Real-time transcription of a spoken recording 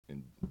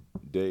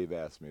Dave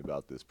asked me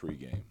about this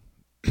pregame,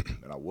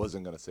 and I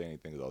wasn't going to say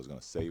anything because I was going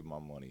to save my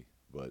money,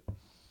 but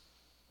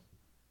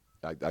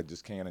I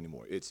just can't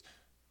anymore. It's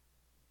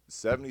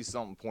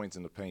 70-something points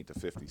in the paint to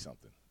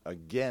 50-something.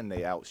 Again,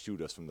 they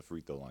outshoot us from the free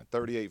throw line.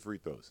 38 free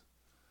throws.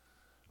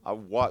 I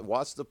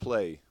watch the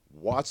play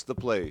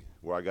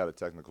where I got a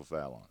technical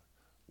foul on.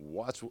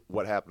 Watch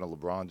what happened to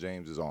LeBron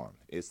James's arm.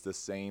 It's the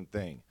same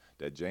thing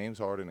that James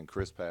Harden and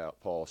Chris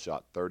Paul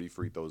shot 30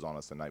 free throws on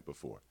us the night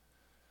before.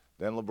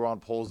 Then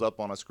LeBron pulls up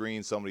on a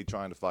screen, somebody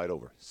trying to fight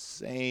over.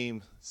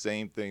 Same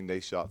thing they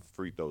shot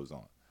free throws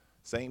on.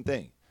 Same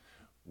thing.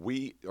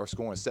 We are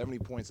scoring 70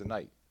 points a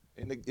night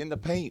in the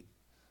paint.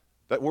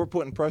 That we're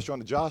putting pressure on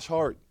the Josh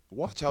Hart.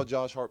 Watch how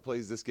Josh Hart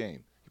plays this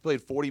game. He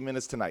played 40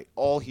 minutes tonight.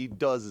 All he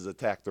does is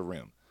attack the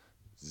rim.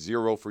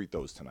 0 free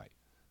throws tonight.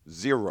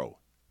 0.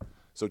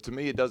 So to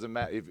me, it doesn't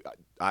matter. If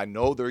I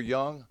know they're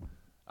young,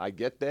 I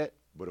get that.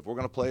 But if we're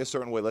going to play a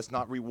certain way, let's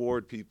not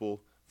reward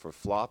people for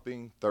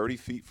flopping 30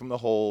 feet from the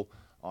hole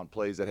on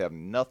plays that have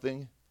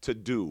nothing to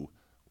do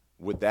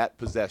with that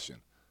possession.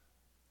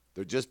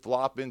 They're just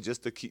flopping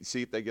just to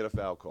see if they get a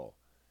foul call,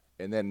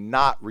 and then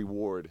not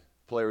reward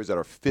players that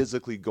are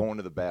physically going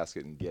to the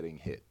basket and getting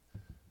hit.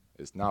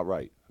 It's not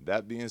right.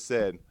 That being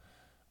said,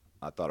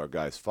 I thought our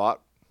guys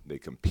fought. They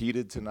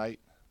competed tonight.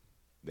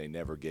 They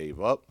never gave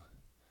up.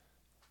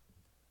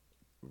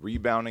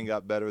 Rebounding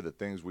got better. The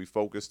things we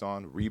focused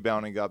on,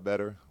 rebounding got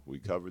better. We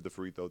covered the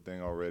free throw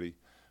thing already.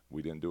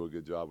 We didn't do a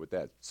good job with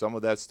that. Some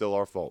of that's still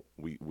our fault.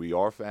 We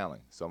are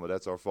fouling. Some of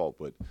that's our fault,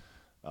 but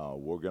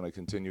we're going to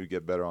continue to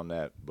get better on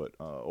that. But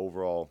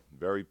overall,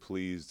 very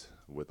pleased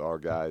with our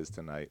guys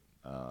tonight.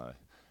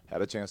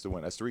 Had a chance to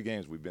win. That's 3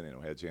 games we've been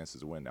in. We had chances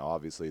to win. Now,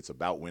 obviously, it's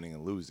about winning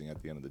and losing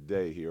at the end of the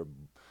day here.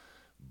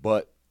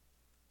 But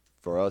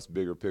for us,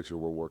 bigger picture,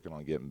 we're working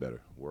on getting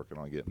better.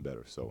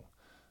 So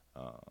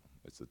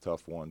it's a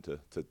tough one to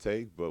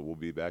take, but we'll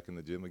be back in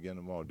the gym again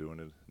tomorrow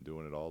doing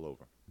it all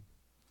over.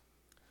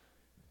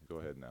 Go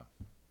ahead now.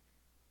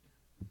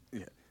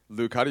 Yeah.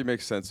 Luke, how do you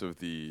make sense of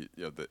the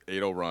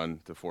 8-0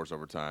 run to force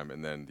overtime,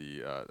 and then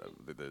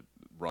the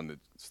run that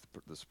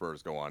the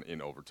Spurs go on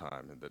in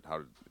overtime, and that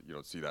you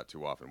don't see that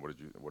too often? What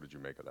did you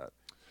make of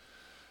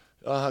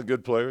that?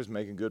 Good players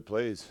making good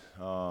plays.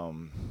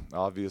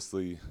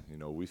 Obviously,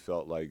 we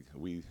felt like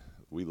we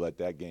let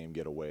that game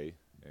get away,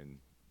 and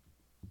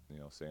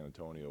San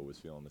Antonio was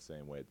feeling the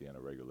same way at the end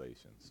of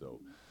regulation.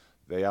 So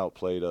they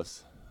outplayed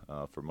us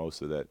for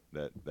most of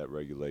that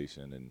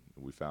regulation, and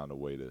we found a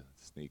way to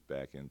sneak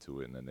back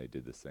into it, and then they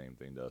did the same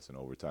thing to us in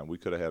overtime. We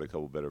could have had a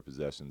couple better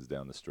possessions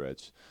down the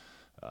stretch,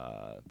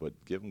 but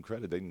give them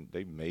credit.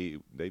 They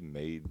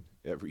made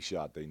every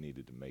shot they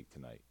needed to make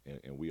tonight,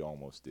 and we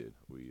almost did.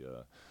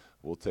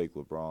 We'll take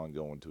LeBron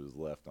going to his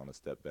left on a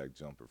step-back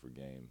jumper for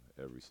game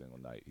every single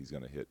night. He's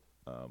going to hit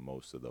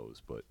most of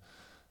those, but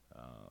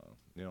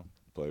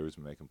players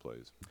are making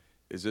plays.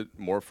 Is it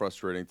more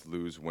frustrating to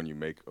lose when you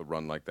make a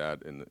run like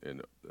that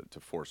to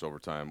force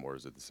overtime, or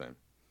is it the same?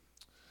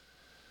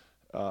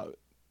 I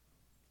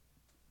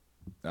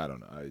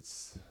don't know.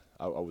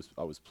 I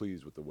was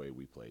pleased with the way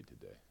we played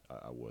today.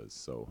 I was.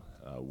 So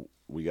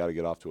we got to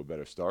get off to a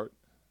better start.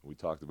 We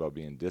talked about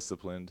being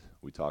disciplined.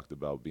 We talked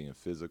about being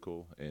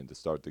physical, and to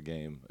start the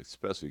game,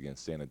 especially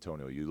against San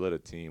Antonio, you let a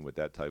team with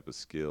that type of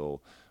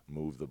skill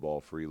move the ball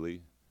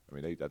freely. I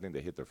mean, I think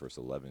they hit their first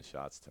 11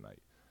 shots tonight.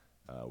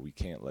 We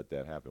can't let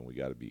that happen. We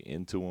got to be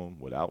into them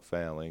without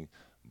fouling,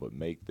 but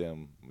make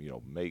them,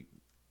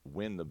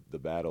 win the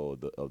battle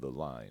of the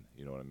line.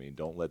 You know what I mean?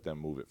 Don't let them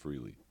move it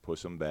freely.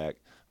 Push them back,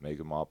 make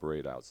them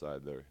operate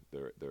outside their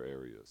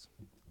areas.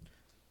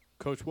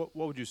 Coach, what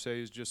would you say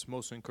is just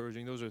most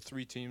encouraging? Those are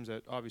 3 teams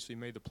that obviously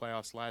made the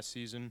playoffs last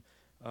season.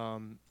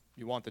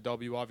 You want the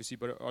W, obviously,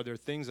 but are there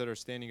things that are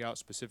standing out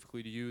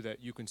specifically to you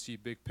that you can see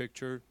big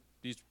picture?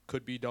 These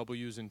could be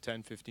W's in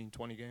 10, 15,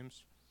 20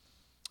 games?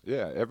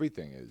 Yeah,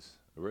 everything is.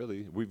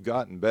 Really, we've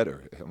gotten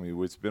better. I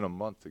mean, it's been a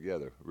month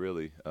together,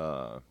 really.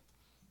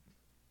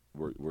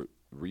 We're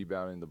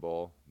rebounding the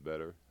ball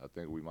better. I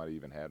think we might have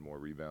even had more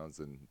rebounds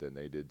than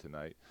they did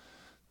tonight.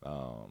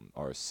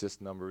 Our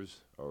assist numbers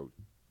are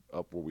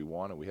up where we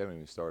want it. We haven't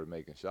even started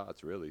making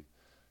shots, really.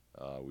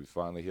 We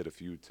finally hit a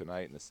few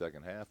tonight in the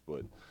second half,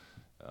 but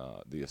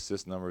the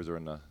assist numbers are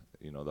in the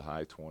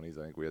high 20s.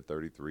 I think we had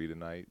 33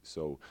 tonight.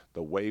 So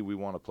the way we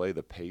want to play,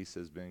 the pace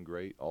has been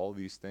great. All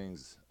these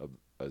things,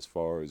 as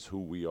far as who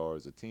we are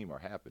as a team, are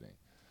happening.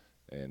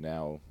 And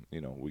now,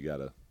 we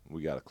gotta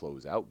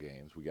close out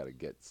games. We gotta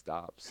get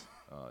stops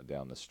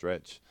down the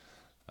stretch,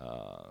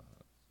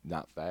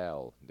 not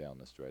foul down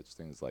the stretch,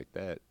 things like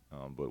that.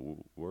 But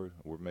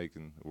we're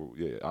making.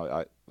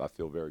 I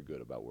feel very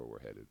good about where we're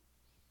headed.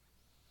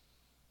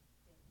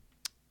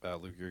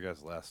 Luke, your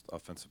guys' last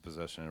offensive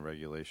possession in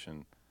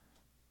regulation,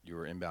 you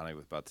were inbounding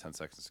with about 10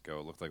 seconds to go.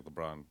 It looked like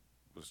LeBron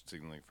was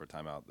signaling for a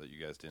timeout that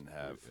you guys didn't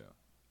have.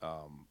 Yeah.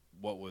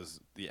 What was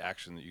the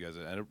action that you guys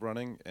ended up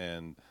running,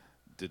 and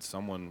did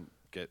someone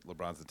get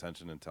LeBron's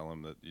attention and tell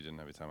him that you didn't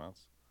have any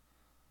timeouts?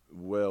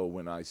 Well,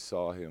 when I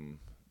saw him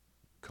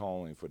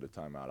calling for the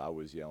timeout. I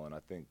was yelling. I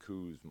think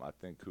Kuz, I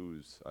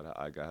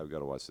have got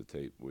to watch the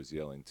tape, was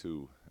yelling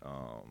too.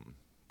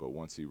 But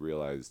once he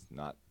realized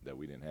not that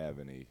we didn't have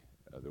any,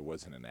 there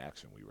wasn't an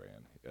action we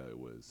ran. It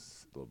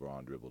was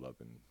LeBron dribbled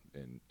up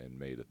and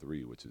made a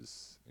three, which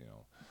is,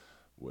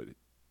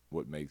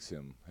 what makes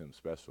him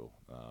special.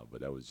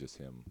 But that was just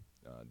him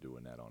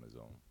doing that on his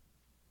own.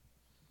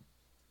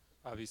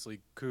 Obviously,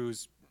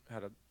 Kuz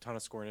had a ton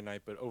of scoring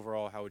tonight, but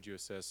overall, how would you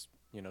assess,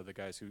 the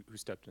guys who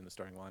stepped in the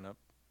starting lineup?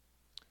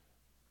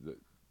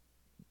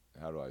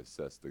 How do I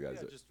assess the guys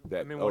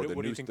what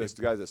do you think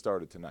the guys that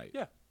started tonight?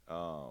 Yeah.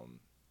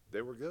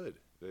 They were good.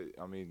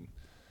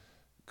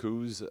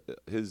 Kuz,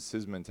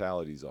 his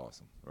mentality's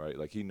awesome, right?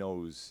 Like, he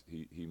knows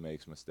he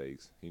makes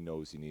mistakes. He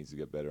knows he needs to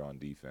get better on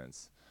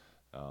defense,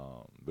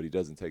 but he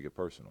doesn't take it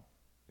personal.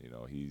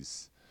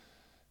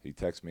 He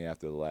texted me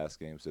after the last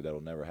game, said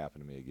that'll never happen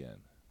to me again.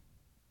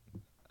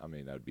 I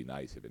mean, that'd be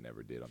nice if it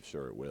never did. I'm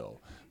sure it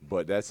will.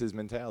 But that's his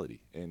mentality.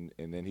 And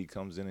then he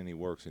comes in and he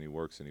works and he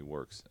works and he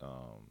works.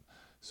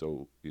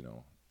 So,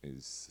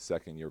 his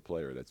second-year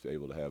player that's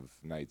able to have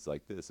nights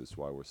like this. That's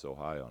why we're so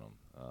high on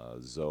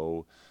him.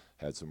 Zoe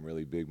had some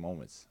really big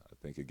moments. I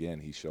think, again,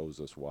 he shows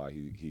us why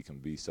he can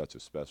be such a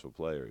special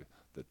player.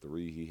 The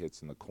three he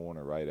hits in the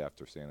corner right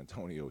after San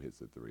Antonio hits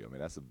the three. I mean,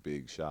 that's a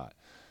big shot.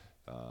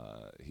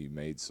 He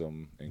made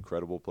some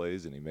incredible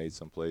plays, and he made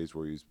some plays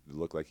where he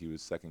looked like he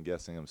was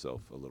second-guessing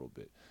himself a little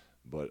bit.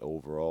 But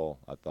overall,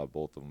 I thought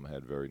both of them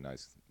had very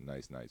nice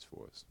nights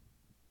for us.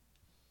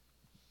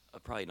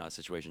 Probably not a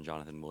situation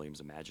Jonathan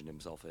Williams imagined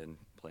himself in,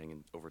 playing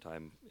in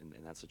overtime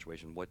in that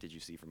situation. What did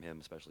you see from him,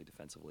 especially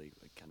defensively,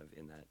 like kind of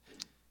in that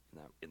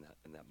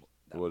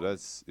well, moment?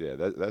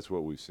 that's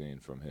what we've seen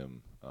from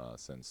him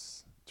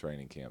since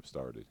training camp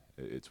started.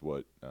 It's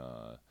what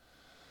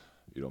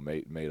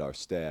made our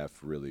staff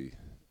really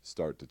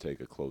start to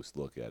take a close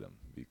look at him,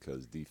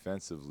 because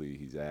defensively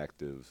he's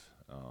active,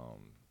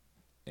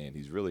 and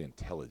he's really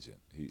intelligent.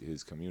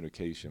 His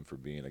communication, for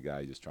being a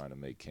guy just trying to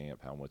make camp,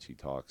 how much he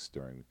talks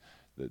during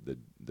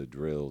the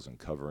drills and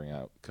calling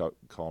out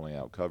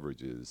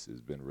coverages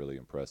has been really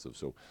impressive.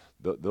 So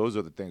those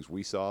are the things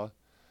we saw,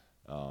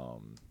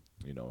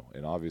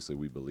 and obviously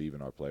we believe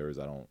in our players.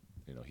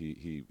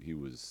 He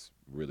was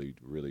really,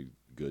 really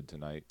good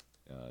tonight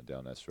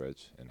down that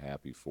stretch, and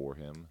happy for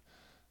him.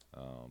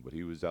 But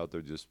he was out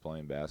there just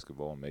playing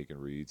basketball and making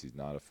reads. He's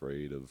not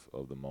afraid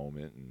of the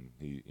moment, and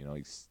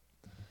he's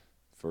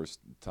first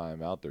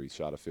time out there, he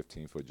shot a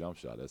 15-foot jump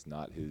shot. That's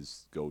not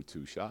his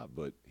go-to shot,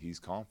 but he's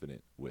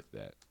confident with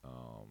that.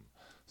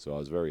 So I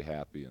was very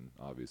happy, and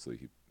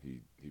obviously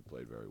he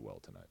played very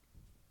well tonight.